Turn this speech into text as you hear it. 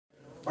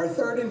Our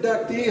third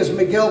inductee is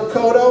Miguel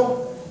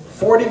Cotto,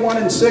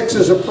 41-6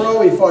 as a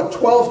pro. He fought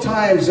 12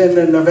 times in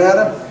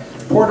Nevada.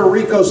 Puerto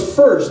Rico's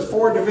first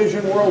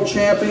four-division world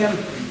champion.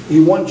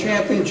 He won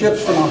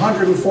championships from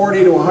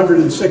 140 to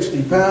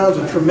 160 pounds.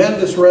 A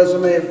tremendous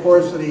resume, of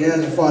course, that he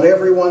has. He fought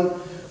everyone.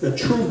 The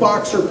true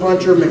boxer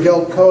puncher,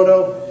 Miguel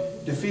Cotto,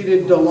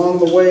 defeated along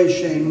the way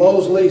Shane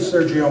Mosley,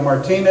 Sergio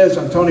Martinez,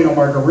 Antonio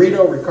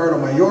Margarito, Ricardo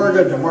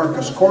Mayorga,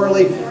 DeMarcus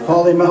Corley,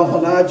 Paulie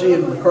Malignaggi,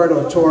 and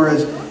Ricardo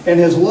Torres. And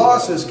his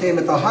losses came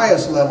at the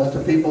highest level to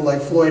people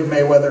like Floyd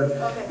Mayweather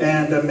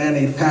and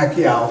Manny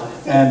Pacquiao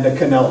and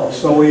Canelo.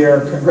 So we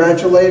are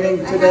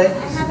congratulating today.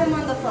 I have him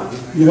on the phone.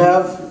 You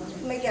have?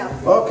 Miguel.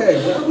 Okay,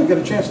 well, we get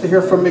a chance to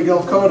hear from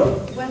Miguel Cotto.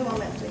 One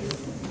moment, please.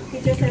 He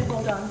just said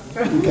hold on.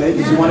 Okay,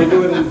 does he want to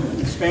do it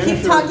in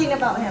Spanish? Keep talking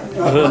about him.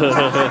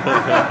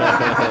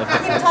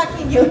 Keep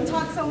talking. You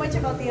talk so much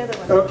about the other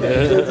one.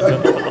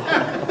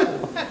 Okay.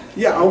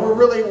 Yeah, we're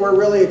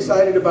really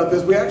excited about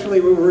this.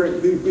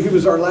 He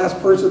was our last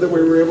person that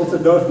we were able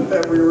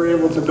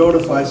to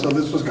notify. So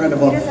this was kind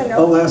of a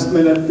last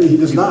minute. He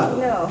does not.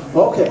 No.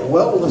 Okay.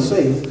 Well, let's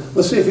see.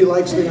 Let's see if he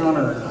likes the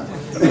honor or not.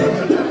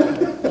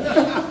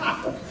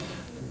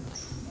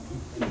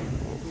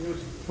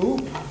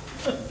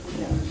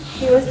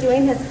 He was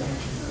doing his.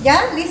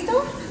 ¿Ya?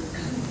 ¿Listo?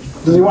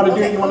 Does he want to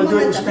do it? You want to do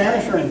it in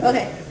Spanish or in?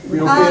 Okay.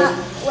 Okay.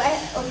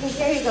 Okay,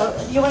 here you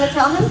go. You want to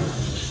tell him?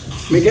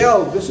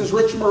 Miguel, this is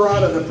Rich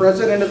Murata, the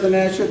president of the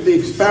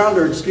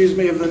founder, of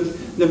the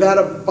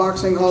Nevada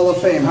Boxing Hall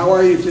of Fame. How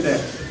are you today?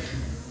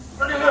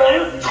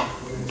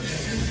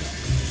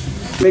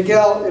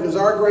 Miguel, it is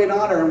our great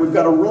honor, and we've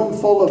got a room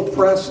full of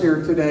press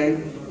here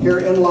today, here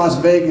in Las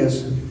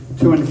Vegas,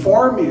 to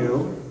inform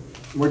you,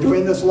 we're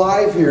doing this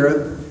live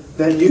here,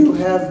 that you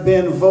have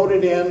been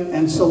voted in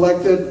and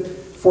selected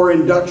for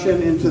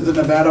induction into the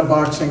Nevada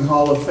Boxing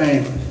Hall of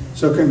Fame.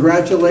 So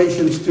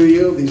congratulations to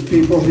you. These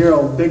people here,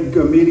 a big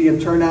media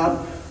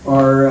turnout,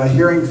 are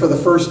hearing for the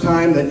first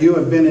time that you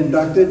have been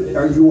inducted,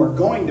 or you are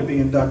going to be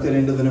inducted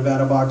into the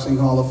Nevada Boxing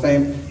Hall of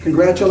Fame.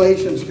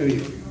 Congratulations to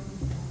you.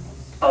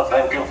 Oh,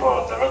 thank you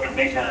for the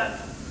recognition.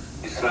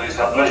 It's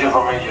a pleasure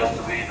for me just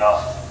to be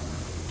a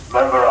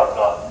member of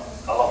the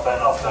Hall of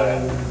Fame of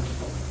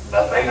the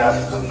Las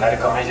Vegas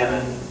Medical Commission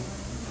and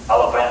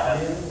Hall of Fame.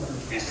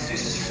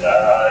 I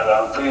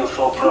feel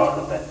so proud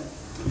of that.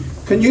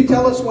 Can you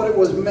tell us what it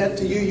was meant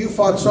to you? You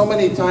fought so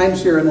many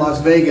times here in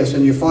Las Vegas,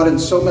 and you fought in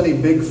so many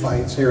big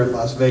fights here in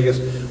Las Vegas.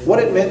 What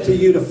it meant to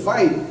you to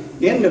fight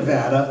in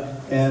Nevada,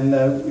 and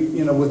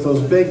you know, with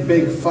those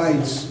big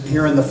fights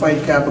here in the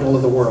fight capital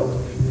of the world.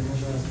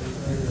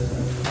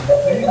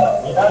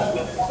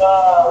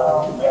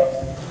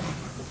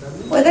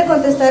 Puede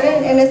contestar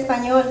en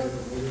español.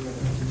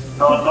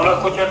 No lo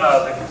escucho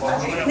nada.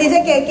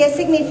 Dice que qué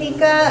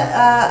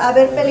significa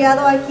haber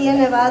peleado aquí en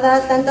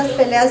Nevada, tantas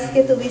peleas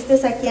que tuviste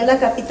aquí en la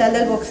capital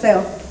del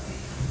boxeo.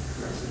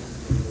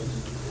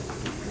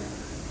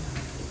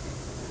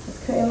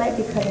 It might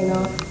be cutting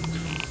off.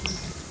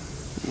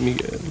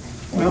 Miguel.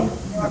 No.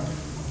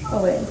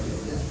 Oh, wait.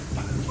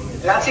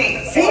 Nancy,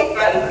 ¿Sí?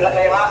 la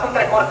llamada se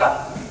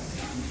entrecorta.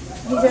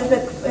 He says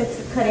that it's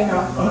cutting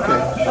off. Okay.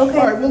 Okay.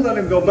 All right, we'll let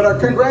him go. But our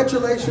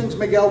congratulations,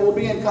 Miguel. We'll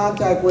be in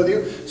contact with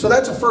you. So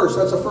that's a first.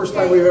 That's the first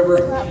time we've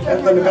ever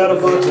at the Nevada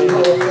Boxing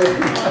Hall of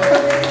Fame.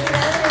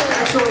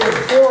 Actually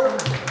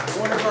informed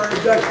one of our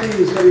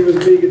inductees that he was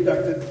being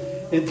inducted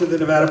into the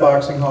Nevada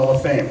Boxing Hall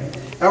of Fame.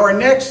 Our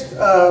next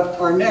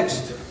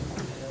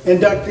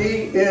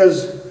inductee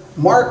is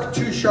Mark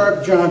Too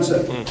Sharp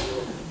Johnson.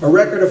 A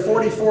record of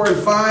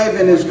 44-5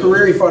 in his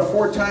career. He fought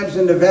 4 times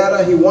in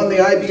Nevada. He won the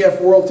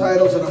IBF world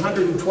titles at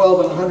 112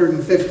 and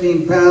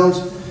 115 pounds,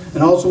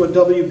 and also a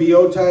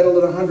WBO title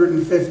at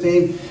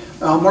 115.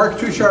 Mark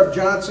Too Sharp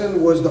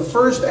Johnson was the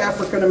first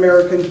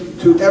African-American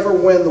to ever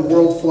win the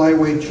World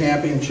Flyweight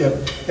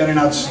Championship. Had an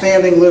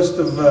outstanding list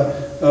of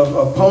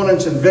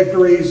opponents and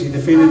victories. He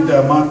defeated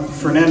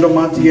Fernando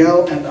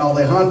Montiel and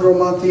Alejandro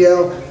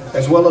Montiel,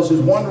 as well as his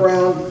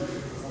one-round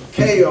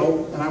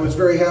KO, and I was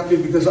very happy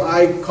because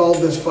I called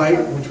this fight,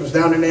 which was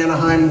down in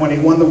Anaheim when he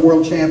won the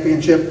World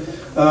Championship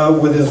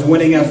with his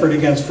winning effort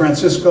against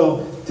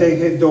Francisco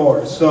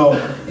Tejedor. So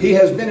he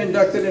has been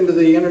inducted into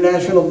the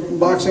International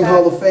Boxing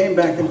Hall of Fame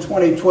back in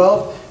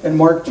 2012, and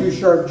Mark Too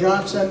Sharp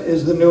Johnson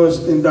is the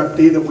newest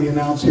inductee that we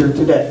announce here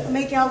today.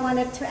 Miguel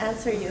wanted to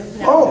answer you.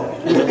 No. Oh,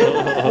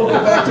 we'll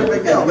go back to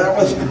Miguel. That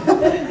was...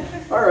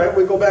 All right,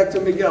 we go back to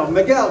Miguel.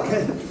 Miguel,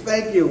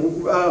 thank you.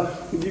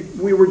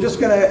 We were just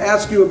going to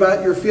ask you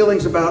about your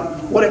feelings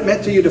about what it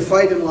meant to you to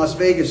fight in Las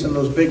Vegas in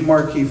those big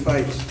marquee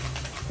fights.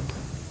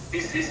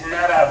 This is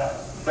not a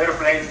better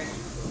place.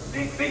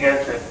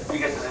 Biggest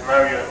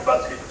scenario in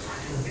boxing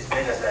is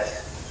Vegas.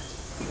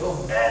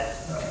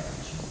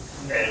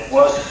 And it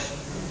was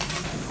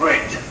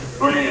great.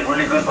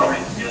 Really good for me.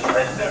 Just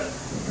right there.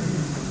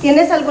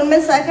 ¿Tienes algún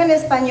mensaje en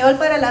español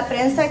para la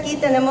prensa? Aquí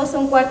tenemos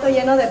un cuarto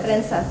lleno de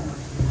prensa.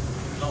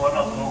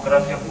 Bueno,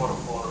 gracias por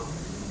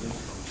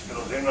que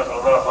nos den la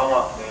salud a la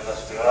fama de la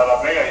ciudad de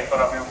Las Vegas, y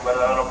para mí un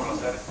verdadero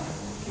placer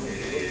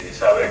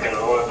saber que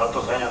luego de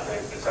tantos años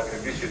de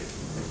sacrificio,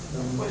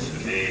 pues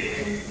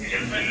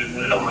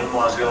los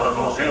mismos han sido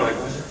reconocidos y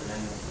pues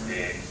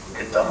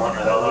que estamos en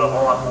el lado de la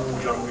fama con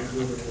mucho orgullo.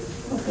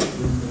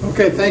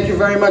 Okay, thank you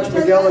very much,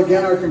 Miguel.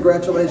 Again, our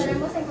congratulations.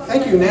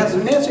 Thank you, Nancy.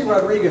 Nancy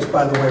Rodriguez,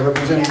 by the way,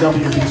 representing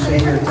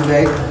WBC here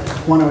today.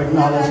 Want to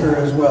acknowledge her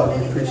as well.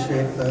 We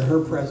appreciate her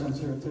presence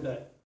here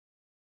today.